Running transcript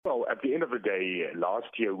Well, at the end of the day, last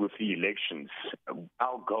year with the elections,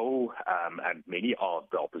 our goal, and many of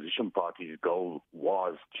the opposition parties' goal,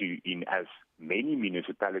 was to, in as many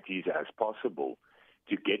municipalities as possible,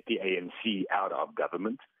 to get the ANC out of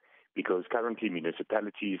government, because currently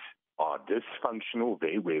municipalities are dysfunctional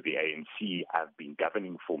there, where the ANC have been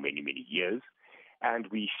governing for many, many years. And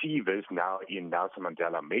we see this now in Nelson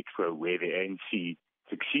Mandela Metro, where the ANC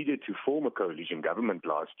succeeded to form a coalition government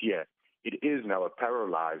last year. It is now a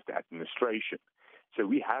paralyzed administration. So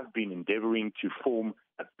we have been endeavoring to form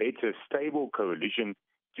a better, stable coalition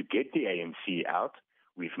to get the ANC out.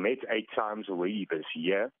 We've met 8 times already this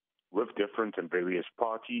year with different and various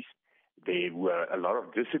parties. There were a lot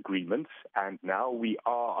of disagreements, and now we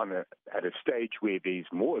are at a stage where there's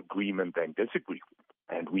more agreement than disagreement,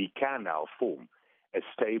 and we can now form a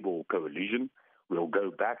stable coalition. We'll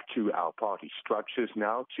go back to our party structures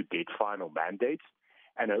now to get final mandates,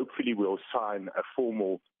 and hopefully we'll sign a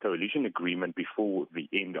formal coalition agreement before the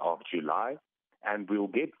end of July, and we'll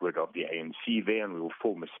get rid of the ANC there, and we'll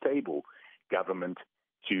form a stable government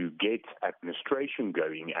to get administration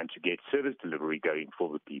going and to get service delivery going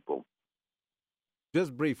for the people.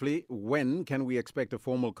 Just briefly, when can we expect a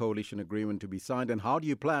formal coalition agreement to be signed, and how do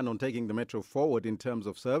you plan on taking the metro forward in terms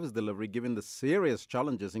of service delivery, given the serious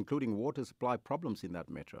challenges, including water supply problems in that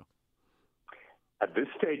metro? At this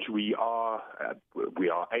stage, we are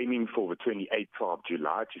aiming for the 28th of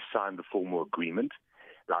July to sign the formal agreement.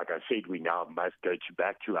 Like I said, we now must go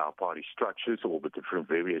back to our party structures, all the different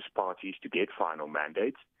various parties, to get final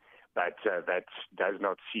mandates. But that does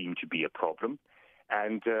not seem to be a problem.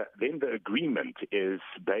 And then the agreement is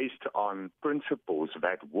based on principles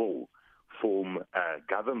that will form a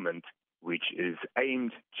government which is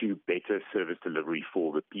aimed to better service delivery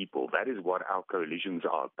for the people. That is what our coalitions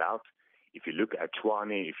are about. If you look at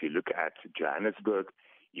Tshwane, if you look at Johannesburg,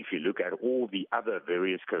 if you look at all the other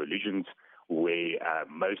various coalitions where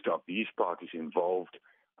most of these parties involved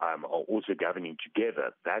are also governing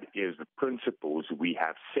together, that is the principles we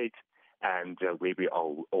have set, and where we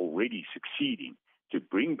are already succeeding to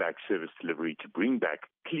bring back service delivery, to bring back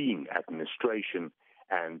clean administration,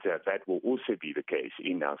 and that will also be the case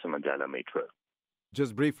in Nelson Mandela Metro.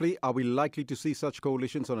 Just briefly, are we likely to see such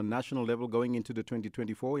coalitions on a national level going into the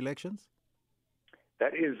 2024 elections?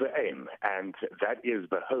 That is the aim, and that is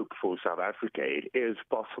the hope for South Africa. It is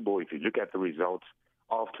possible. If you look at the results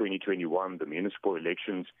of 2021, the municipal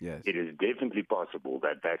elections, yes, it is definitely possible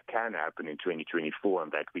that that can happen in 2024,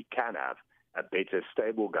 and that we can have a better,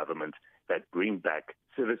 stable government that bring back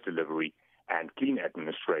service delivery and clean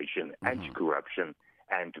administration, anti-corruption,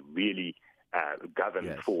 and really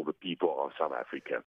govern for the people of South Africa.